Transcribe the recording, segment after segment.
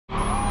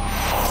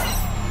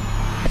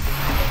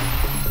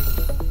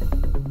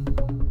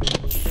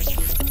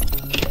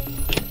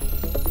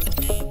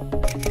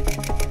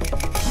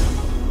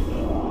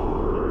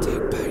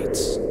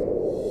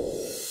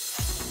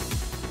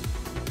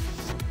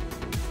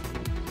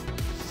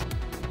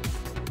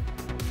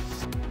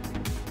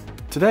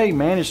Today,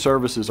 managed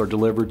services are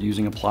delivered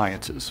using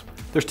appliances.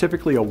 There's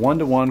typically a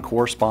one-to-one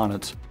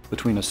correspondence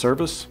between a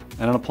service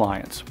and an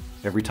appliance.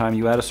 Every time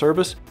you add a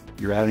service,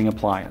 you're adding an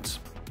appliance.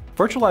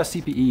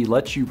 Virtualized CPE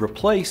lets you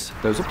replace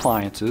those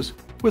appliances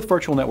with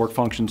virtual network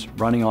functions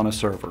running on a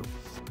server.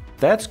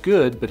 That's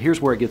good, but here's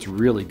where it gets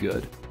really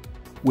good.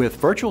 With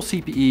virtual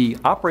CPE,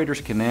 operators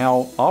can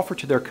now offer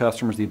to their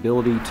customers the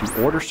ability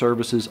to order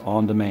services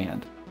on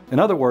demand. In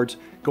other words,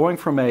 going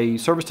from a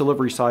service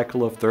delivery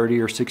cycle of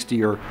 30 or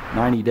 60 or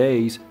 90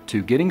 days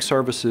to getting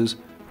services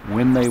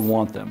when they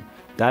want them.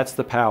 That's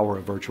the power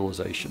of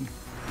virtualization.